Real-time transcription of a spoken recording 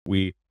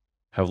we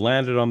have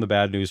landed on the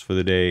bad news for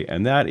the day,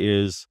 and that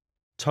is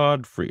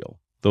Todd Friel.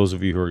 Those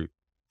of you who are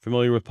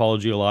familiar with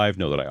Paulogia Live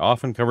know that I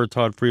often cover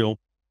Todd Friel.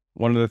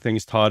 One of the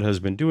things Todd has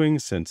been doing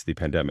since the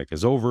pandemic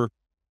is over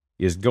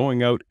is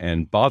going out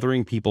and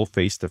bothering people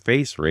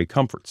face-to-face, Ray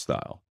Comfort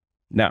style.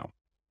 Now,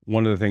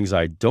 one of the things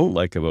I don't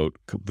like about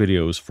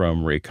videos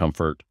from Ray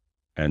Comfort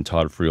and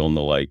Todd Friel and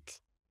the like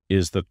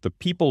is that the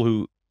people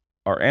who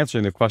are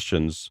answering the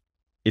questions,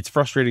 it's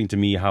frustrating to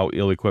me how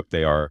ill-equipped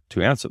they are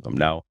to answer them.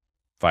 Now,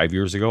 5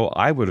 years ago,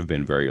 I would have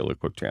been very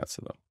ill-equipped to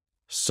answer them.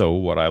 So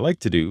what I like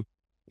to do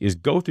is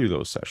go through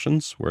those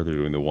sessions where they're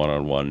doing the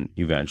one-on-one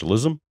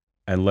evangelism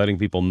and letting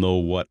people know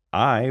what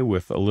I,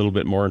 with a little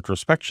bit more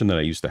introspection than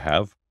I used to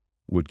have,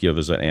 would give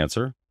as an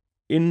answer,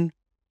 in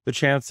the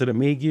chance that it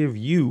may give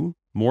you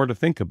more to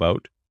think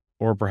about,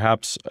 or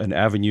perhaps an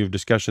avenue of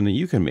discussion that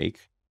you can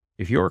make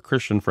if your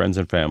Christian friends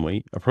and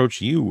family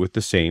approach you with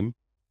the same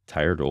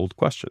tired old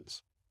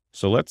questions.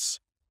 So let's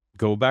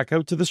go back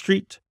out to the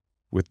street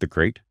with the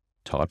great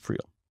Todd Friel.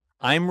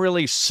 I'm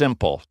really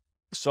simple.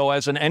 So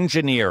as an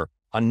engineer,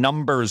 a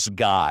numbers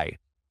guy,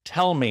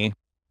 tell me,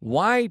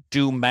 why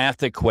do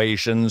math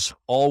equations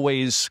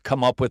always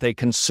come up with a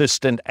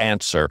consistent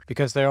answer?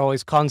 Because they're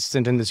always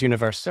constant in this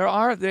universe.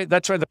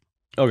 That's right.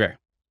 Okay.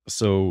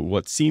 So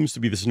what seems to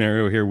be the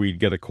scenario here, we'd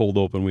get a cold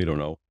open, we don't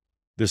know.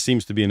 This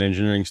seems to be an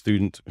engineering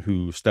student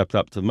who stepped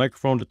up to the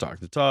microphone to talk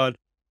to Todd.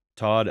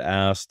 Todd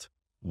asked,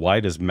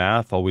 why does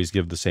math always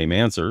give the same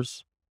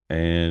answers?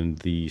 And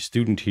the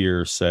student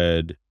here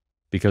said,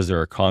 because there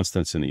are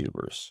constants in the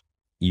universe.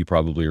 You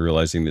probably are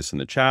realizing this in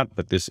the chat,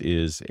 but this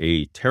is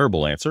a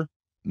terrible answer.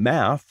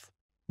 Math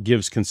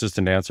gives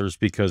consistent answers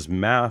because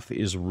math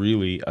is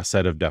really a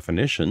set of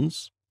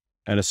definitions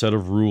and a set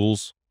of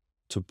rules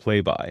to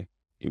play by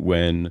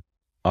when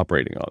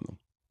operating on them.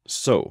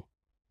 So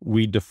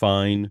we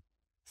define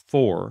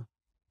 4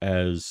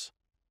 as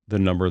the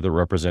number that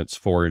represents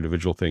 4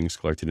 individual things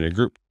collected in a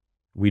group.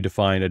 We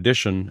define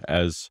addition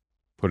as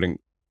putting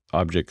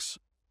objects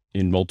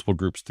in multiple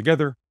groups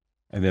together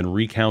and then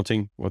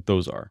recounting what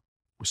those are.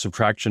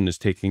 Subtraction is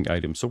taking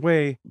items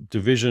away.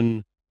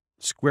 Division,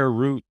 square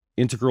root,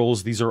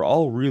 integrals, these are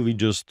all really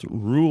just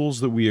rules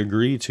that we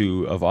agree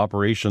to of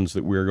operations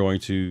that we're going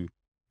to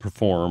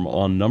perform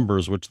on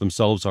numbers, which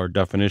themselves are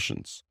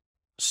definitions.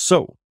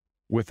 So,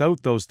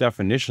 without those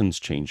definitions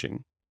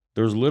changing,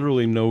 there's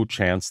literally no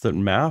chance that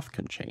math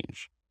can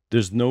change.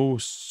 There's no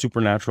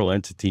supernatural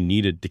entity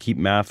needed to keep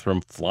math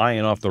from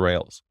flying off the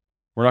rails.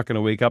 We're not going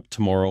to wake up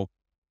tomorrow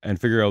and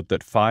figure out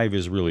that 5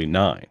 is really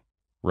 9,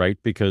 right?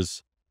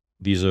 Because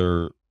these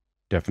are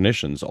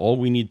definitions. All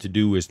we need to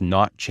do is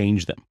not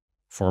change them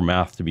for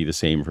math to be the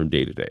same from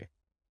day to day.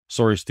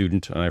 Sorry,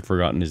 student, and I've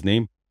forgotten his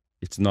name.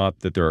 It's not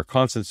that there are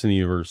constants in the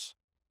universe,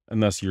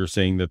 unless you're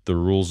saying that the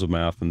rules of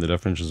math and the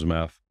definitions of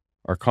math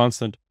are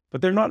constant,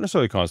 but they're not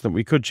necessarily constant.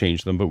 We could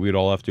change them, but we'd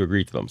all have to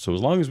agree to them. So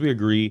as long as we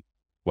agree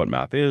what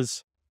math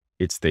is,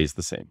 it stays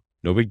the same.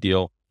 No big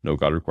deal, no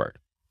God required.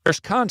 There's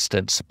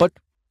constants, but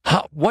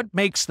what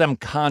makes them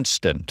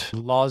constant?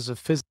 Laws of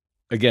physics.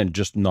 Again,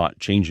 just not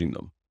changing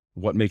them.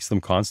 What makes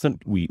them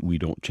constant? We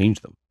don't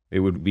change them. It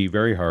would be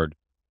very hard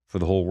for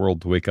the whole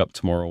world to wake up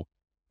tomorrow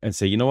and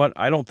say, you know what?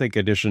 I don't think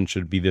addition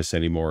should be this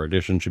anymore.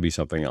 Addition should be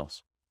something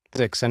else.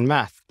 Physics and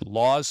math.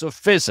 Laws of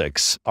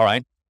physics. All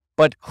right.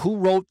 But who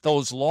wrote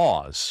those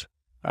laws?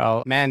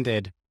 Oh, man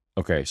did.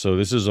 Okay, so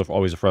this is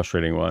always a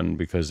frustrating one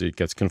because it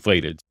gets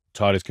conflated.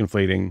 Todd is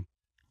conflating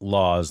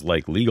laws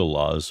like legal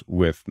laws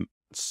with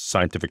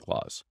scientific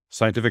laws.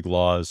 Scientific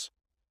laws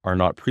are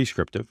not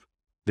prescriptive.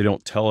 They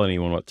don't tell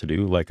anyone what to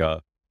do like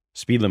a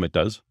speed limit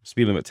does.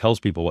 Speed limit tells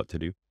people what to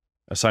do.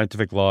 A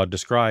scientific law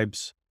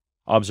describes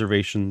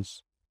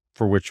observations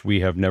for which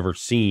we have never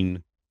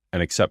seen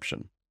an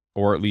exception,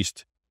 or at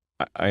least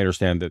I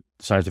understand that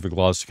scientific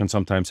laws can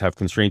sometimes have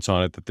constraints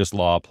on it that this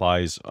law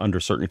applies under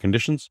certain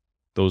conditions.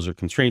 Those are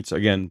constraints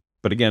again,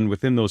 but again,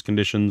 within those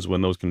conditions,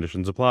 when those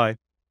conditions apply,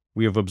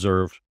 we have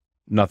observed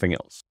nothing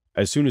else.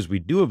 As soon as we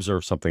do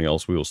observe something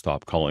else, we will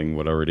stop calling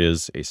whatever it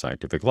is a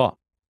scientific law.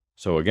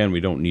 So again,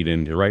 we don't need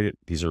anyone to write it.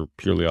 These are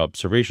purely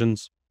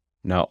observations.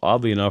 Now,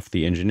 oddly enough,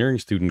 the engineering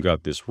student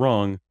got this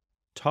wrong.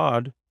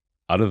 Todd,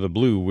 out of the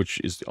blue, which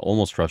is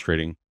almost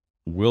frustrating,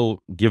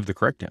 will give the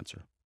correct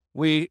answer.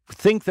 We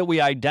think that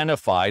we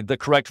identified the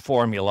correct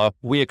formula.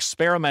 We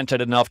experimented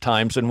enough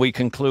times and we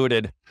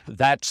concluded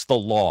that's the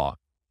law.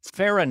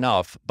 Fair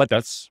enough, but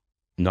that's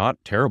not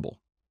terrible.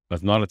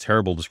 That's not a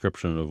terrible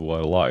description of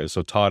what a law is.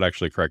 So Todd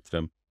actually corrected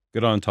him.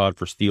 Good on Todd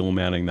for steel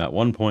manning that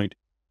one point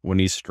when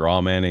he's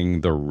straw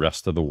manning the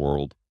rest of the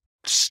world.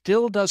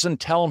 Still doesn't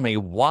tell me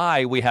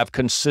why we have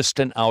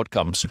consistent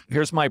outcomes.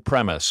 Here's my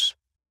premise,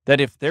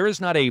 that if there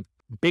is not a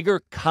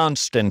bigger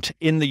constant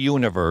in the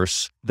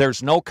universe,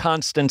 there's no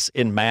constants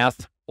in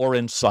math or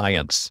in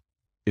science.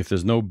 If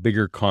there's no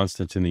bigger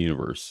constant in the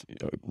universe,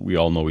 we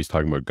all know he's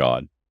talking about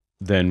God,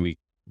 then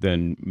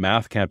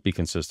math can't be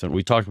consistent.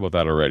 We talked about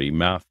that already.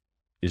 Math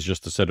is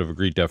just a set of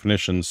agreed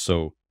definitions,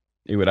 so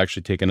it would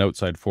actually take an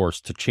outside force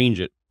to change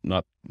it.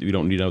 We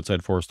don't need an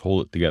outside force to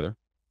hold it together.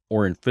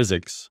 Or in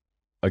physics,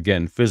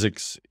 again,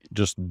 physics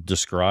just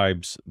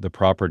describes the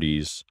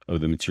properties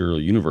of the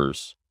material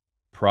universe.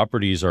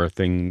 Properties are a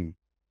thing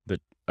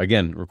that,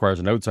 again, requires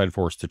an outside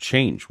force to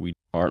change. We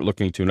aren't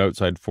looking to an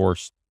outside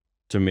force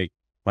to make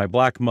my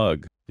black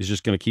mug is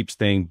just going to keep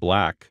staying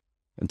black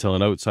until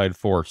an outside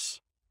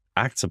force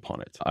acts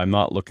upon it. I'm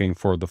not looking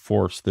for the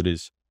force that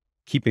is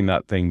keeping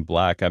that thing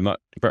black. I'm not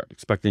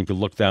expecting to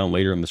look down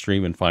later in the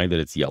stream and find that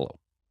it's yellow.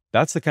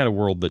 That's the kind of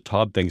world that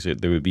Todd thinks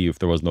there would be if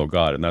there was no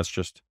God, and that's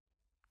just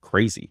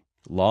crazy.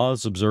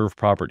 Laws observe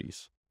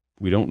properties.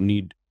 We don't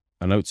need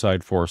an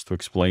outside force to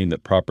explain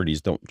that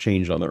properties don't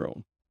change on their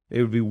own.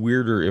 It would be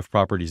weirder if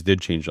properties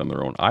did change on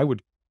their own. I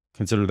would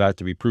consider that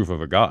to be proof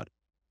of a God.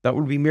 That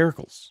would be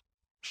miracles.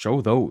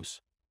 Show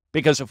those.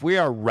 Because if we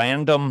are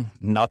random,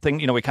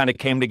 nothing, we kind of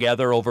came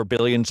together over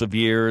billions of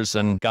years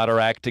and got our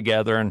act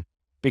together and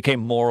became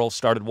moral,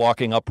 started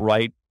walking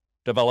upright,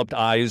 developed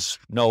eyes,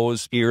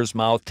 nose, ears,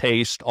 mouth,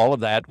 taste, all of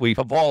that. We've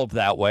evolved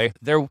that way.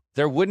 There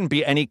wouldn't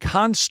be any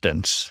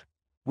constants.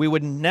 We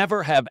would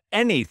never have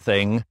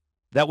anything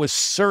that was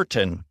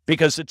certain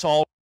because it's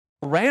all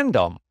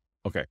random.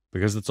 Okay,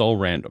 because it's all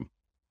random.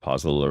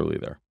 Pause a little early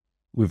there.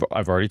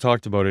 I've already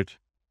talked about it.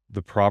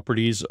 The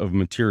properties of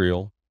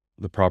material,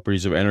 the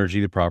properties of energy,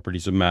 the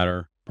properties of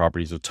matter,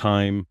 properties of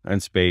time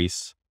and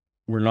space.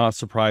 We're not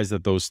surprised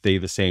that those stay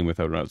the same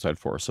without an outside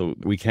force. So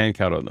we can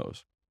count on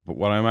those. But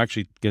what I'm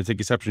actually going to take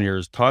exception here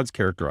is Todd's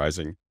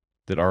characterizing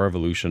that our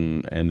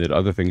evolution and that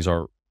other things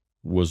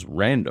was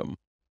random.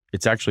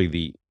 It's actually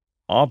the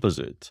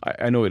opposite.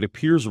 I know it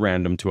appears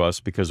random to us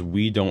because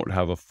we don't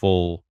have a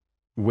full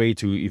way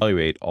to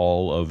evaluate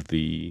all of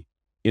the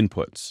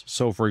inputs.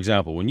 So for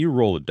example, when you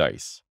roll a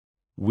dice,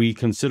 we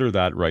consider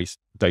that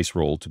dice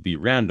roll to be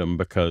random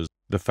because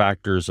the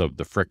factors of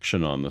the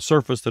friction on the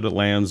surface that it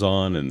lands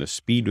on and the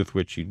speed with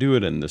which you do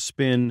it and the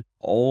spin,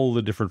 all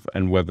the different,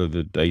 and whether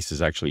the dice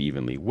is actually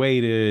evenly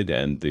weighted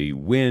and the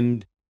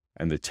wind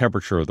and the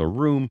temperature of the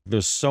room.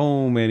 There's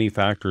so many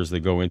factors that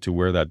go into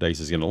where that dice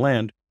is going to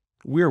land.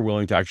 We're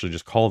willing to actually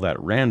just call that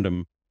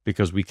random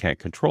because we can't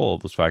control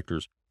those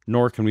factors,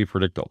 nor can we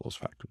predict all those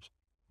factors.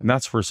 And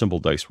that's for a simple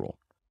dice roll.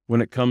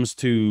 When it comes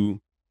to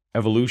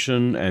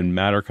evolution and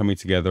matter coming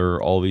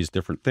together, all these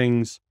different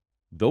things,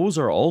 those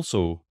are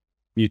also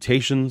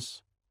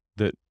mutations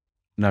that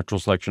natural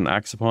selection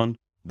acts upon.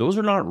 Those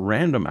are not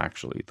random,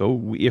 actually.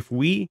 Though if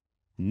we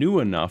knew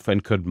enough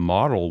and could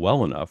model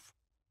well enough,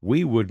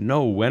 we would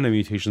know when a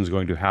mutation is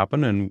going to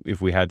happen. And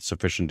if we had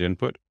sufficient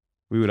input,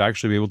 we would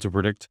actually be able to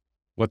predict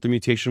what the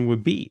mutation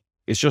would be.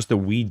 It's just that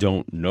we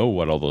don't know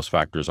what all those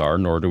factors are,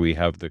 nor do we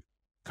have the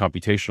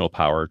computational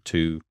power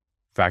to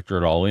factor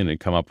it all in and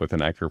come up with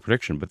an accurate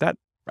prediction. But that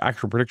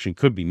accurate prediction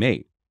could be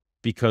made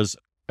because,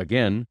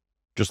 again,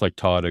 just like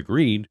Todd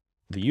agreed,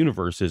 the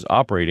universe is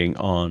operating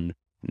on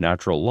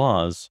natural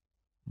laws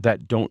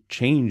that don't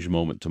change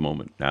moment to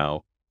moment.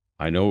 Now,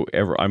 I know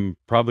I'm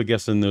probably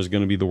guessing there's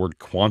going to be the word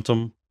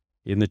quantum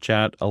in the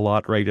chat a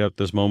lot right at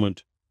this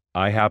moment.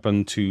 I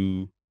happen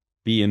to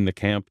be in the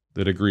camp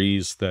that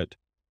agrees that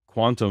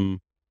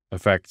quantum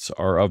effects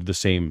are of the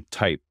same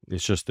type.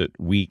 It's just that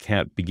we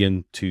can't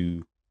begin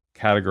to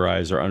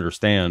categorize or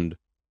understand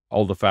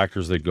all the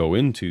factors that go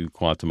into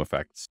quantum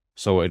effects.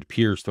 So it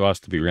appears to us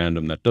to be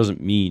random. That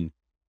doesn't mean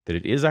that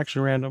it is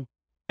actually random,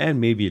 and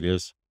maybe it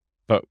is,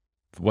 but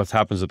what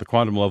happens at the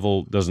quantum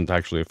level doesn't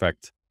actually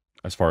affect,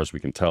 as far as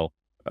we can tell.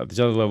 At these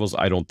other levels,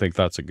 I don't think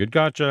that's a good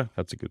gotcha.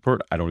 That's a good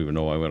part. I don't even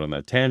know why I went on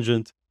that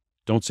tangent.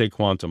 Don't say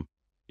quantum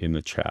in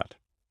the chat.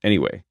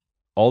 Anyway,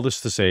 all this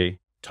to say,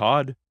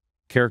 Todd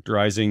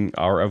characterizing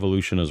our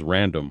evolution as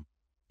random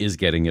is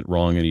getting it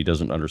wrong, and he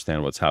doesn't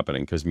understand what's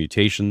happening because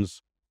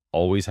mutations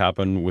always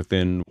happen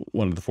within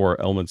one of the four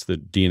elements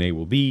that DNA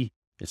will be.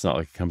 It's not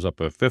like it comes up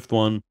a fifth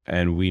one,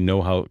 and we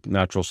know how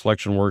natural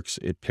selection works.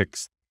 It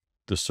picks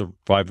the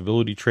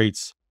survivability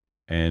traits,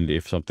 and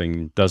if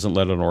something doesn't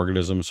let an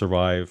organism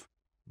survive,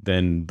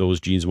 then those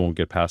genes won't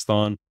get passed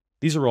on.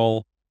 These are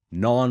all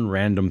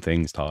non-random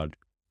things, Todd.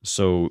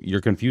 So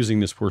you're confusing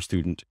this poor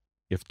student.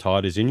 If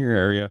Todd is in your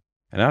area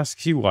and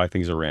asks you why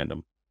things are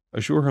random,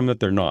 assure him that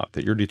they're not,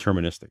 that you're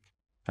deterministic.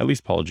 At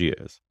least Paulogia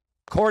is.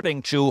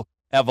 According to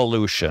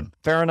evolution.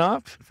 Fair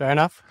enough? Fair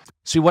enough.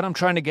 See, what I'm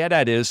trying to get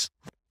at is,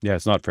 Yeah,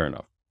 it's not fair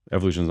enough.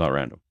 Evolution is not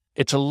random.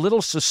 it's a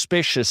little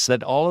suspicious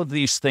that all of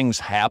these things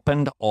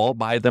happened all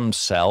by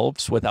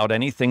themselves without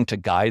anything to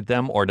guide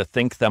them or to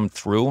think them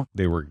through.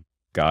 They were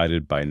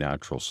guided by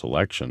natural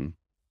selection.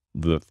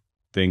 The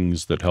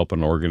things that help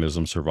an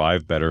organism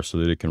survive better so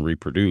that it can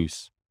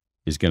reproduce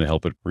is going to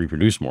help it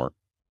reproduce more.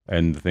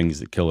 And the things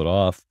that kill it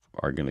off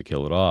are going to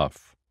kill it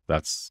off.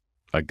 That's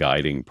a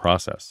guiding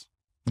process.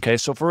 Okay,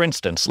 so for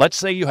instance, let's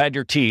say you had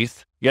your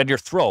teeth, you had your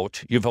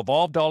throat, you've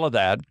evolved all of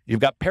that, you've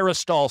got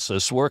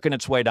peristalsis working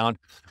its way down,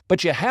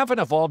 but you haven't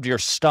evolved your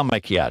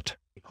stomach yet.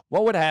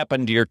 What would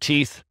happen to your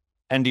teeth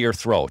and to your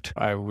throat?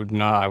 I would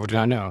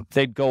not know.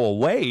 They'd go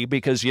away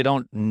because you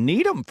don't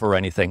need them for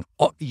anything.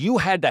 Oh, you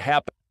had to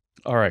happen.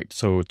 All right,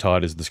 so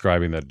Todd is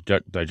describing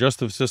the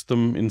digestive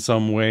system in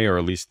some way, or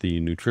at least the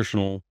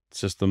nutritional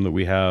system that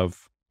we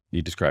have.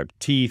 He described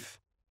teeth.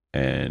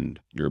 and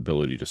your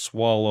ability to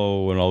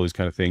swallow and all these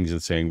kind of things,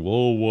 and saying,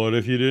 well, what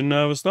if you didn't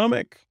have a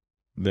stomach?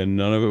 Then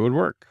none of it would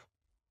work.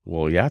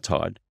 Well, yeah,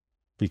 Todd,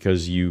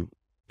 because you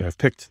have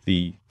picked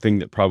the thing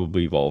that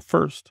probably evolved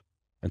first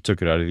and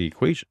took it out of the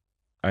equation.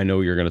 I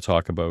know you're going to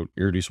talk about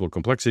irreducible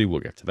complexity.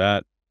 We'll get to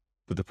that.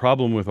 But the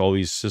problem with all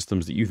these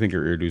systems that you think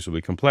are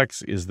irreducibly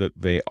complex is that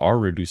they are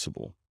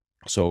reducible.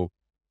 So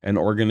an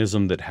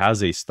organism that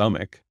has a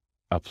stomach,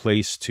 a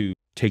place to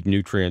take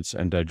nutrients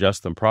and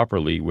digest them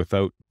properly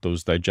without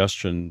those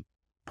digestion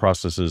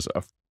processes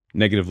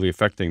negatively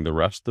affecting the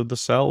rest of the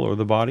cell or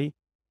the body,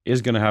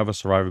 is going to have a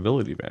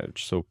survivability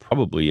advantage. So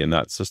probably in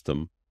that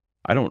system,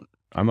 I'm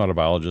not a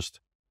biologist.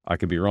 I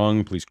could be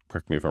wrong. Please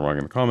correct me if I'm wrong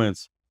in the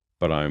comments.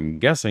 But I'm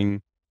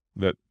guessing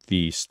that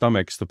the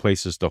stomachs, the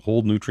places to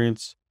hold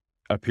nutrients,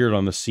 appeared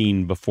on the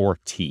scene before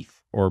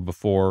teeth or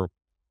before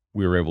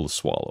we were able to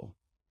swallow.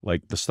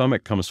 Like the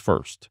stomach comes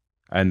first.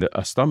 And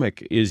a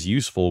stomach is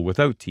useful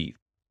without teeth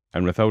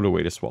and without a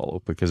way to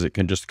swallow because it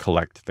can just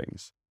collect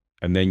things.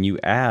 And then you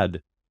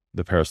add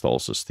the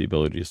peristalsis, the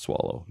ability to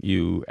swallow.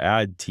 You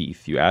add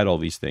teeth, you add all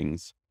these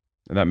things,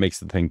 and that makes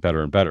the thing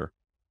better and better.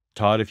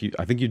 Todd,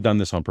 I think you've done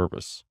this on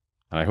purpose.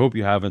 And I hope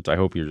you haven't. I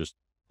hope you're just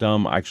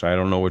dumb. Actually, I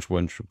don't know which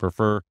one you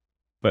prefer.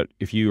 But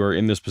if you are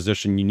in this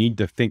position, you need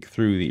to think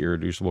through the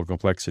irreducible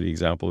complexity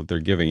example that they're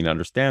giving and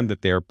understand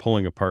that they are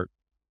pulling apart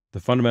the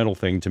fundamental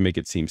thing to make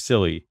it seem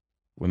silly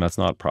when that's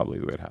not probably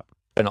the way it happened.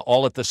 And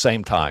all at the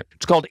same time.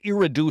 It's called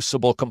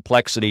irreducible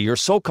complexity. You're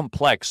so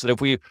complex that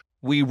if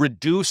we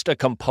reduced a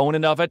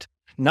component of it,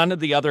 none of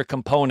the other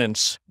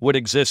components would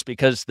exist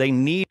because they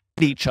need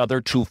each other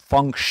to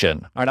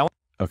function. All right,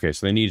 okay,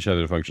 so they need each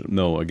other to function.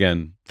 No,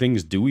 again,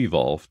 things do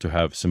evolve to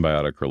have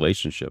symbiotic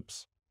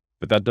relationships,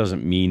 but that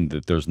doesn't mean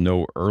that there's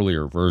no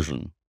earlier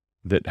version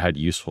that had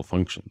useful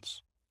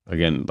functions.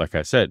 Again, like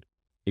I said,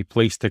 a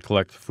place to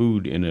collect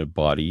food in a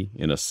body,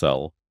 in a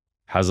cell,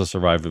 has a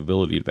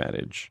survivability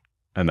advantage,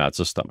 and that's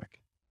a stomach.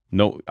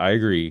 No, I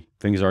agree.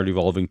 Things aren't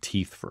evolving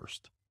teeth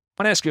first.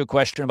 I want to ask you a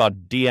question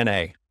about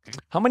DNA.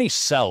 How many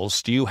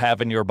cells do you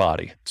have in your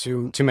body?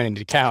 Too many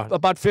to count.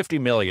 About 50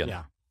 million,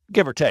 Yeah.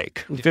 give or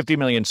take, Yes. 50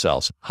 million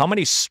cells. How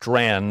many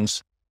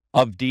strands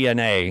of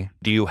DNA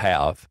do you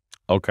have?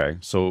 Okay,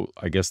 so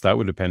I guess that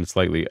would depend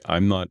slightly.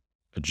 I'm not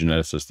a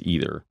geneticist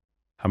either.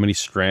 How many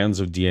strands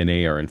of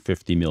DNA are in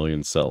 50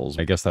 million cells?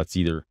 I guess that's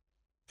either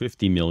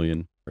 50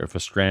 million if a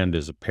strand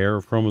is a pair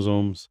of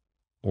chromosomes,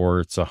 or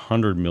it's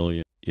 100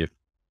 million if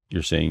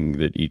you're saying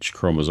that each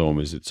chromosome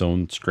is its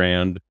own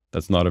strand.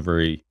 That's not a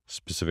very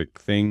specific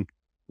thing.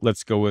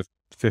 Let's go with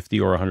 50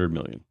 or 100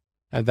 million.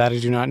 That I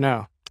do not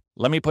know.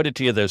 Let me put it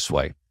to you this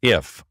way.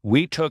 If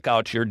we took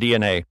out your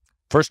DNA,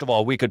 first of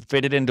all, we could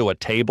fit it into a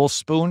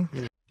tablespoon.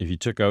 If you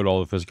took out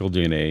all the physical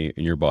DNA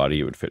in your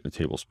body, it would fit in a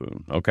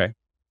tablespoon. Okay.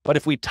 But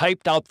if we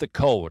typed out the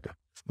code,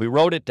 we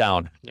wrote it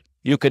down,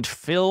 you could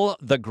fill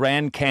the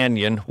Grand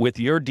Canyon with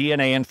your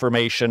DNA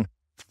information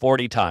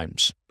 40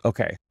 times.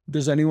 Okay.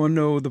 Does anyone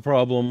know the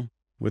problem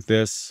with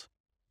this?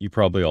 You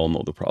probably all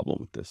know the problem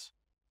with this.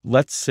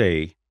 Let's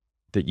say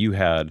that you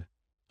had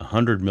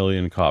 100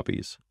 million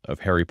copies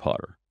of Harry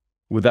Potter.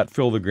 Would that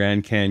fill the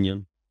Grand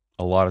Canyon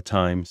a lot of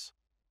times?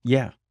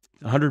 Yeah.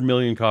 100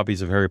 million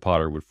copies of Harry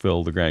Potter would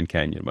fill the Grand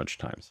Canyon a bunch of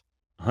times.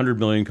 100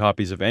 million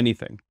copies of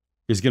anything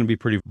is going to be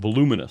pretty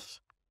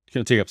voluminous. It's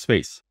going to take up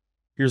space.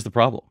 Here's the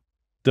problem.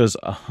 Does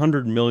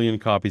 100 million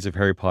copies of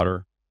Harry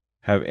Potter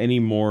have any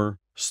more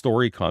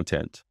story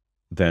content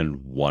than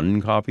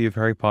one copy of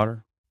Harry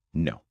Potter?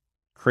 No.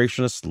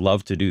 Creationists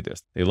love to do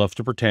this. They love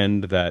to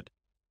pretend that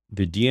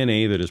the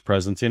DNA that is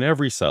present in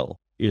every cell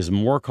is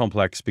more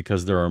complex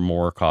because there are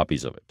more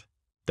copies of it.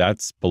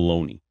 That's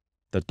baloney.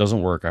 That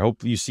doesn't work. I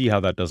hope you see how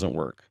that doesn't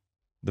work.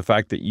 The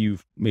fact that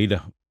you've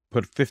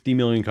put 50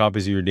 million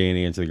copies of your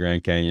DNA into the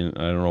Grand Canyon,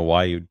 I don't know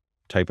why you'd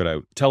type it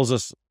out, tells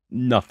us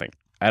nothing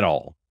at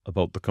all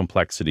about the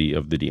complexity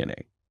of the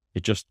DNA.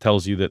 It just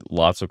tells you that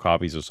lots of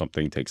copies of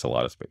something takes a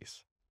lot of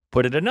space.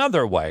 Put it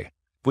another way.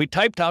 If we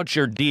typed out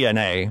your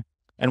DNA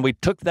and we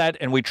took that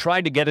and we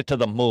tried to get it to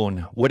the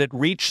moon, would it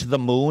reach the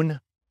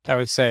moon? I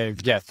would say,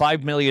 yes.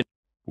 5 million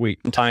Wait,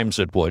 times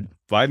it would.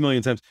 5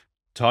 million times?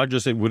 Todd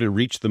just said, would it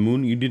reach the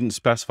moon? You didn't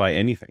specify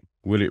anything.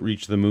 Would it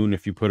reach the moon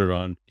if you put it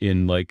on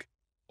in like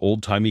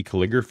old-timey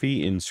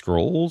calligraphy in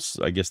scrolls?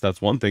 I guess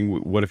that's one thing.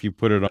 What if you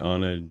put it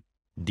on a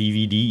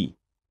DVD?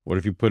 What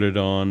if you put it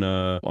on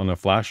a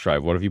flash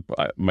drive? What if you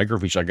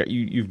microfiche?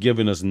 You've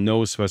given us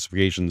no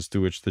specifications to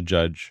which to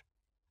judge.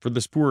 For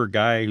this poor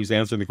guy who's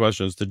answering the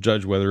questions to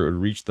judge whether it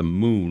would reach the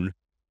moon,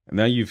 and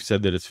now you've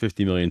said that it's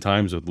 50 million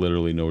times with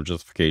literally no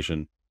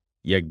justification.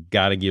 You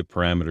got to give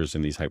parameters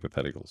in these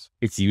hypotheticals.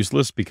 It's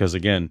useless because,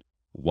 again,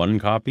 one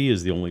copy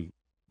is the only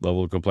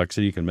level of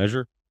complexity you can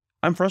measure.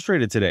 I'm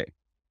frustrated today.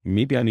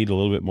 Maybe I need a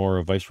little bit more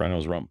of Vice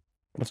Rhino's rum.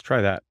 Let's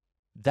try that.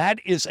 That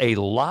is a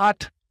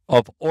lot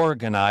of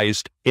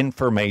organized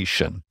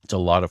information. It's a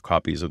lot of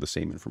copies of the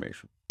same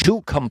information.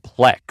 Too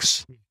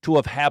complex to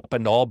have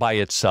happened all by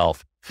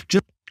itself.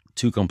 Just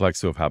Too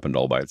complex to have happened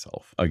all by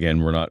itself.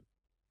 Again,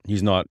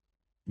 he's not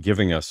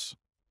giving us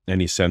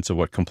any sense of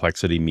what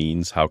complexity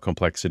means, how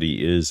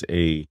complexity is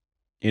a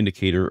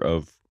indicator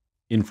of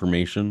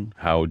information,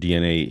 how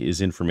DNA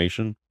is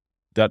information.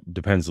 That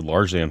depends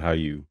largely on how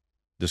you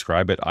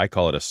describe it. I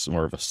call it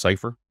more of a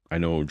cipher. I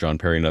know John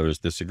Perry and others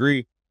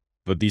disagree,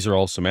 but these are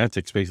all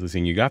semantics, basically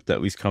saying you have to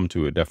at least come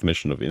to a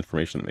definition of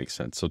information that makes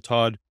sense. So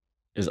Todd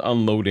is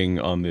unloading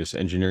on this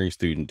engineering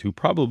student who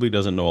probably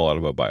doesn't know a lot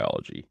about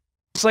biology.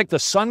 It's like the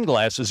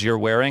sunglasses you're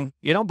wearing.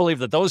 You don't believe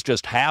that those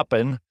just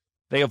happen.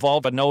 They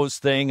evolve a nose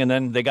thing, and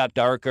then they got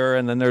darker,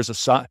 and then there's a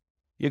sun.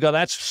 You go,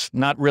 that's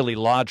not really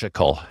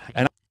logical.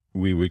 And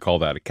we would call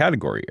that a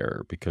category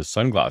error because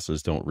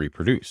sunglasses don't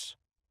reproduce.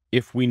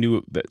 If we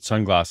knew that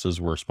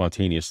sunglasses were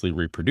spontaneously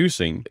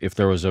reproducing, if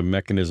there was a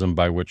mechanism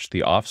by which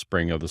the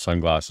offspring of the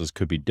sunglasses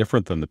could be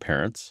different than the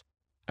parents,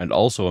 and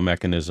also a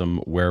mechanism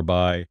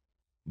whereby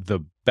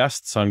the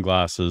best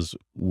sunglasses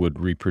would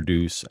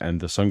reproduce and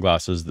the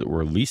sunglasses that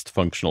were least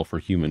functional for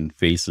human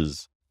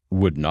faces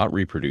would not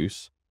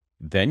reproduce,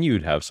 then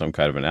you'd have some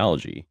kind of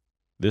analogy.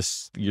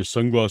 Your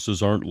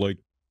sunglasses aren't like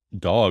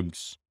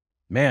dogs.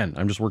 Man,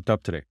 I'm just worked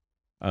up today.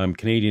 I'm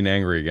Canadian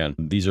angry again.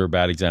 These are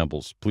bad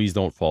examples. Please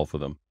don't fall for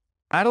them.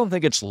 I don't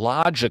think it's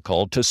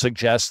logical to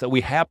suggest that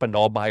we happened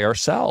all by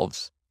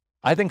ourselves.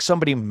 I think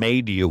somebody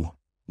made you.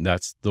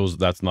 That's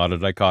not a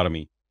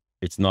dichotomy.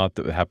 It's not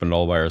that it happened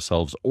all by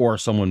ourselves or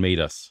someone made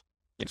us.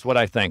 It's what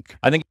I think.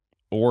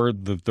 Or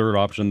the third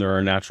option, there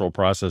are natural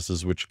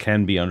processes which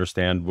can be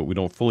understood, but we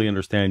don't fully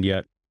understand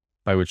yet,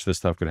 by which this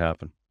stuff could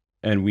happen.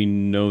 And we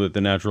know that the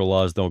natural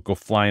laws don't go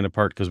flying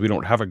apart because we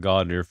don't have a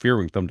God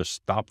interfering with them to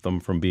stop them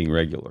from being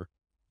regular.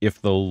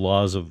 If the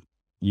laws of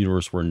the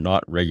universe were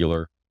not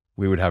regular,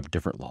 we would have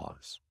different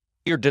laws.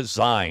 You're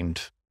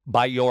designed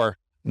by your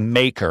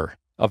maker,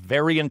 a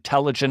very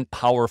intelligent,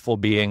 powerful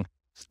being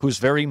who's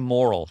very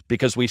moral,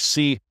 because we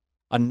see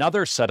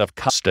another set of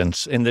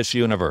constants in this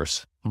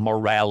universe,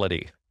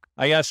 morality.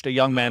 I asked a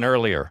young man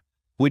earlier,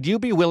 would you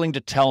be willing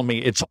to tell me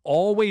it's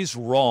always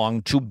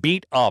wrong to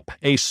beat up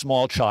a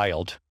small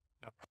child?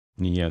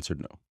 And he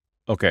answered no.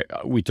 Okay,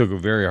 we took a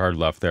very hard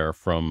left there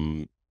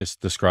from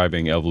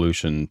describing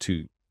evolution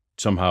to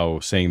somehow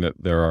saying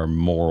that there are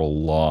moral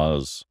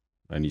laws.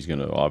 And he's going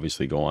to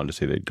obviously go on to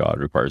say that God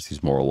requires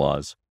these moral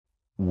laws.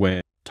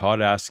 When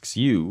Todd asks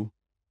you,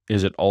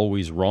 is it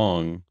always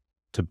wrong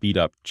to beat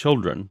up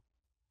children?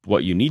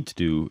 What you need to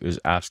do is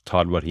ask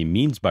Todd what he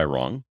means by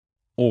wrong,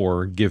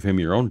 or give him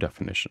your own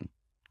definition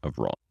of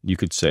wrong. You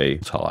could say,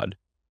 Todd,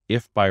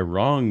 if by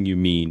wrong you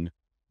mean,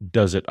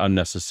 does it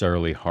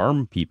unnecessarily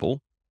harm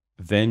people?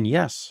 Then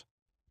yes,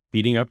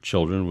 beating up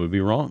children would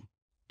be wrong.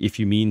 If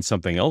you mean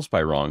something else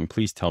by wrong,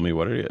 please tell me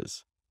what it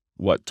is.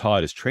 What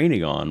Todd is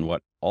trading on,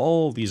 what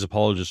all these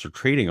apologists are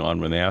trading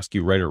on when they ask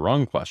you right or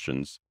wrong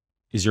questions,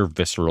 is your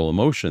visceral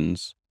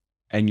emotions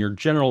and your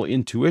general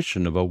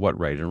intuition about what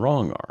right and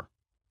wrong are.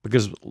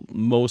 Because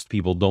most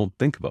people don't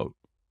think about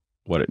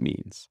what it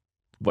means.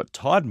 What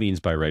Todd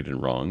means by right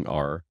and wrong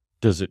are,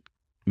 does it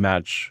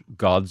match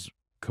God's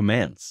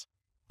commands?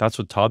 That's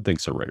what Todd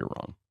thinks are right or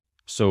wrong.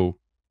 So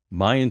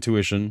my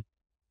intuition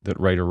that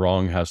right or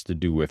wrong has to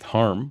do with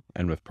harm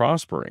and with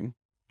prospering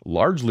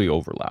largely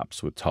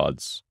overlaps with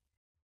Todd's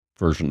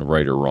version of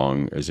right or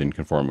wrong as in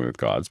conforming with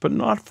God's, but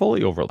not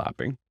fully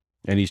overlapping.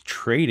 And he's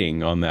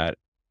trading on that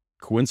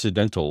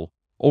coincidental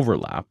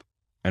overlap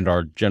and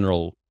our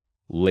general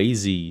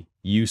lazy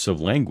use of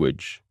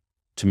language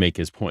to make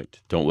his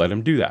point. Don't let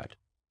him do that.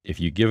 If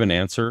you give an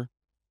answer,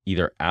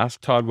 either ask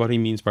Todd what he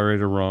means by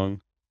right or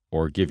wrong,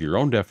 or give your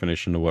own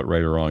definition of what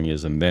right or wrong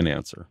is and then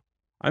answer.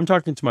 I'm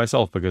talking to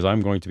myself because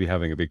I'm going to be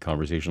having a big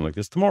conversation like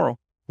this tomorrow,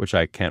 which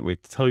I can't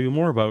wait to tell you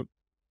more about.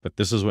 But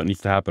this is what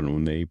needs to happen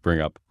when they bring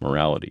up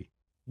morality.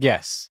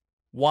 Yes,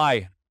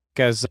 Why?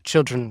 because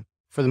children,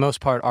 for the most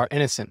part, are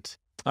innocent.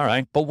 All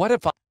right. But what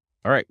if All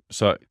right.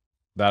 So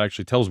that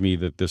actually tells me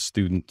that this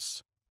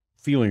student's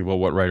feeling about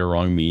what right or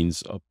wrong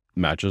means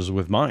matches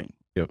with mine.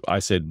 If I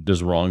said,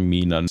 does wrong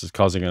mean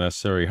causing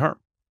unnecessary harm?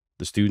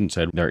 The student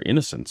said, they're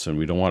innocents and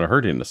we don't want to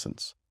hurt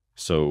innocents.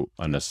 So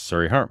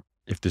unnecessary harm.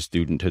 If the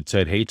student had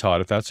said, hey,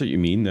 Todd, if that's what you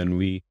mean,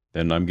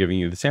 then I'm giving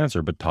you this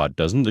answer. But Todd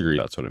doesn't agree.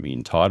 That's what I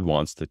mean. Todd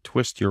wants to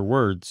twist your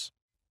words.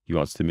 He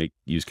wants to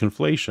use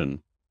conflation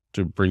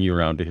to bring you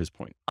around to his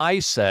point. I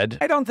said,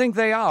 I don't think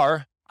they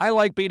are. I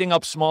like beating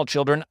up small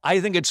children. I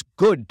think it's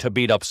good to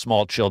beat up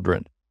small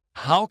children.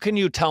 How can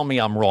you tell me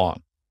I'm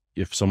wrong?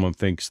 If someone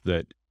thinks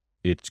that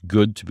it's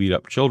good to beat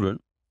up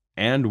children,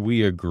 and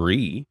we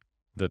agree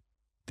that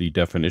the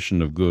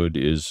definition of good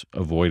is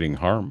avoiding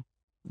harm,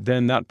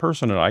 then that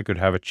person and I could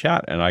have a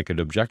chat and I could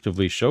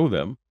objectively show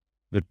them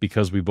that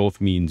because we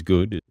both mean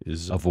good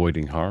is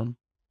avoiding harm,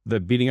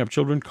 that beating up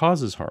children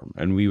causes harm.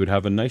 And we would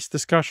have a nice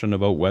discussion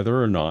about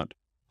whether or not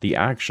the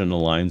action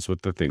aligns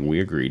with the thing we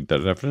agreed that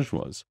the definition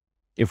was.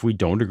 If we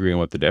don't agree on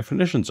what the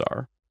definitions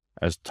are,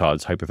 as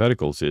Todd's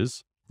hypotheticals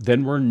is,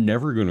 then we're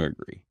never going to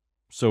agree.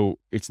 So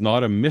it's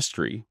not a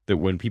mystery that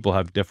when people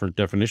have different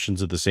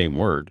definitions of the same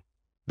word,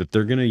 that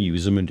they're going to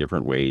use them in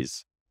different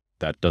ways.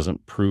 That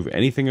doesn't prove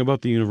anything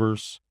about the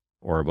universe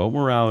or about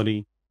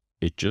morality.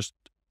 It just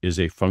is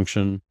a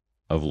function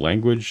of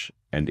language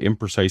and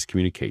imprecise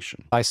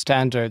communication. By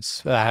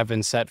standards that have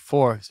been set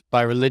forth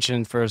by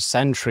religion for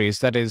centuries,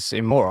 that is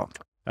immoral.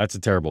 That's a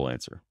terrible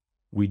answer.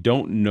 We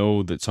don't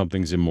know that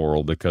something's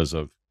immoral because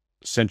of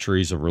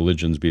centuries of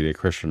religions, be they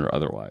Christian or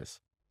otherwise.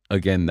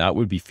 Again, that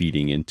would be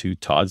feeding into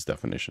Todd's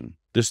definition.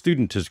 The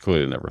student has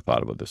clearly never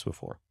thought about this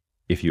before.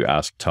 If you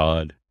ask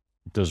Todd,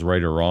 does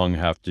right or wrong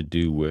have to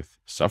do with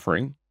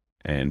suffering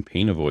and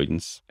pain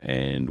avoidance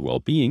and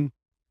well-being,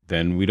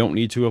 then we don't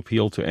need to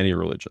appeal to any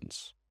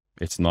religions.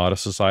 It's not a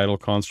societal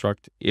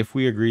construct. If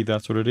we agree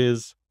that's what it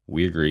is,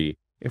 we agree.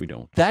 If we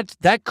don't.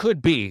 That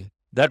could be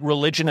that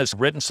religion has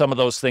written some of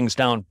those things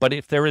down, but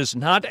if there is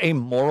not a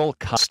moral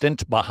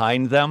constant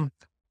behind them,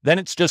 then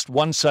it's just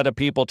one set of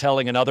people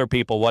telling another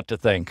people what to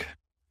think.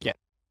 Yeah.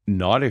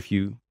 Not if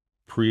you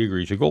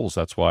pre-agree to goals.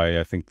 That's why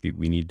I think that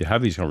we need to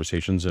have these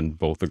conversations and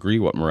both agree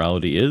what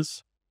morality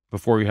is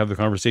before you have the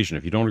conversation.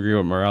 If you don't agree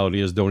what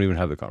morality is, don't even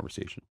have the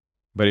conversation.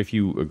 But if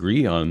you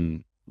agree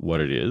on what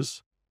it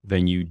is,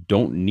 then you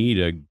don't need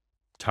a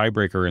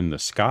tiebreaker in the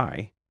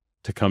sky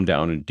to come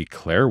down and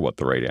declare what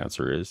the right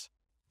answer is.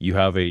 You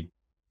have a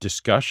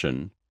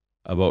discussion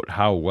about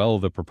how well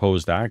the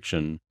proposed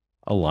action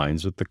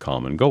aligns with the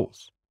common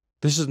goals.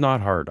 This is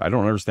not hard. I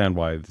don't understand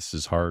why this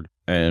is hard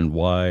and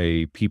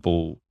why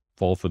people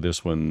fall for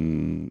this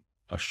when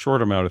a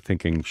short amount of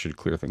thinking should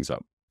clear things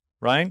up.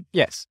 Right?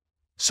 Yes.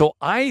 So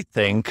I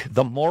think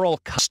the moral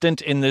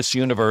constant in this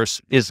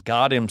universe is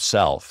God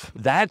himself.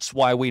 That's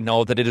why we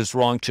know that it is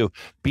wrong to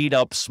beat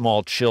up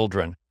small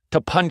children,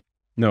 to punch.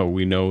 No,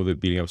 we know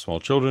that beating up small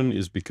children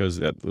is because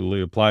that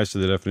literally applies to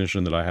the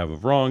definition that I have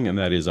of wrong, and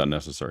that is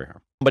unnecessary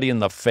harm. Somebody in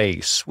the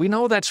face. We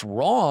know that's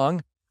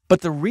wrong,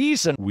 but the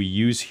reason We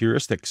use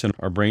heuristics, and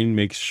our brain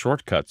makes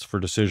shortcuts for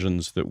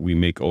decisions that we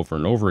make over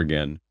and over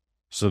again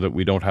so that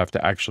we don't have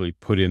to actually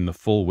put in the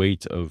full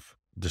weight of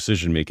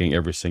decision-making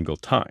every single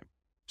time.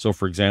 So,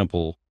 for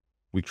example,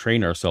 we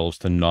train ourselves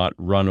to not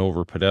run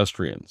over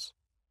pedestrians.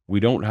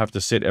 We don't have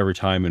to sit every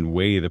time and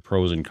weigh the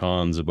pros and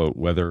cons about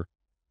whether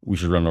we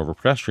should run over a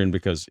pedestrian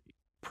because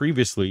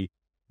previously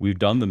we've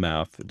done the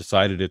math,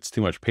 decided it's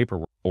too much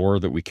paperwork, or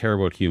that we care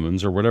about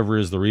humans, or whatever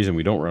is the reason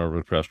we don't run over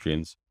the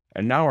pedestrians.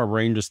 And now our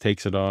brain just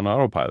takes it on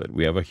autopilot.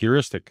 We have a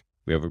heuristic.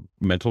 We have a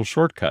mental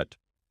shortcut.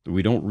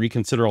 We don't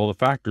reconsider all the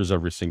factors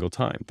every single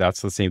time.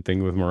 That's the same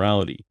thing with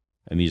morality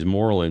and these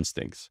moral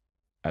instincts.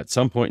 At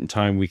some point in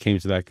time, we came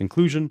to that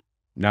conclusion.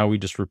 Now we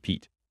just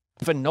repeat.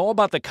 even know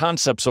about the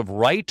concepts of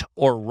right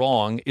or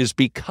wrong is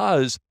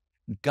because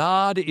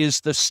God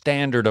is the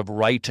standard of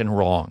right and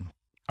wrong.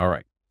 All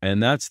right.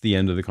 And that's the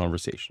end of the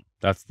conversation.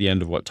 That's the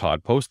end of what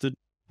Todd posted.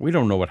 We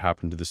don't know what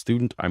happened to the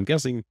student. I'm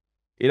guessing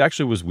it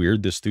actually was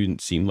weird. The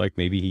student seemed like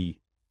maybe he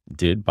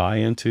did buy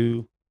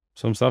into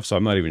some stuff. So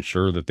I'm not even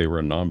sure that they were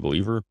a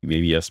non-believer.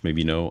 Maybe yes,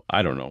 maybe no.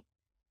 I don't know.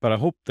 But I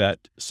hope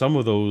that some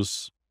of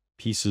those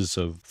pieces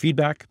of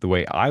feedback, the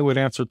way I would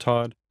answer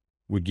Todd,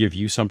 would give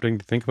you something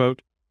to think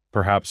about.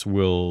 Perhaps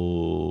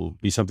will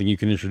be something you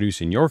can introduce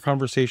in your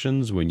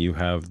conversations when you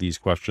have these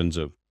questions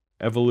of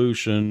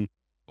evolution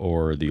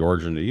or the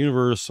origin of the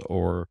universe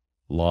or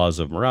laws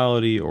of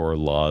morality or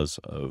laws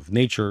of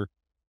nature.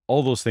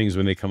 All those things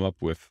when they come up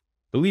with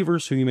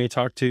believers who you may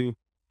talk to.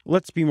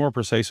 Let's be more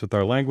precise with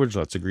our language.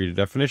 Let's agree to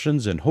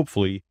definitions, and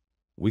hopefully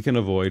we can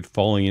avoid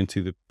falling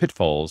into the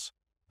pitfalls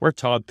where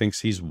Todd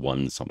thinks he's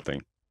won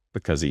something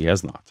because he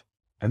has not.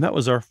 And that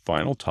was our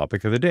final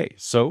topic of the day.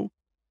 So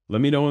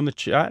let me know in the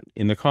chat,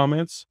 in the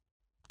comments,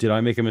 did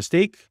I make a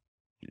mistake?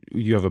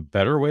 You have a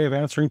better way of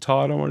answering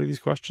Todd on one of these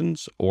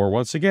questions? Or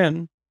once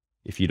again,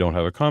 if you don't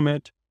have a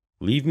comment,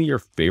 leave me your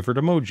favorite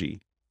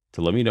emoji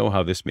to let me know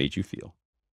how this made you feel.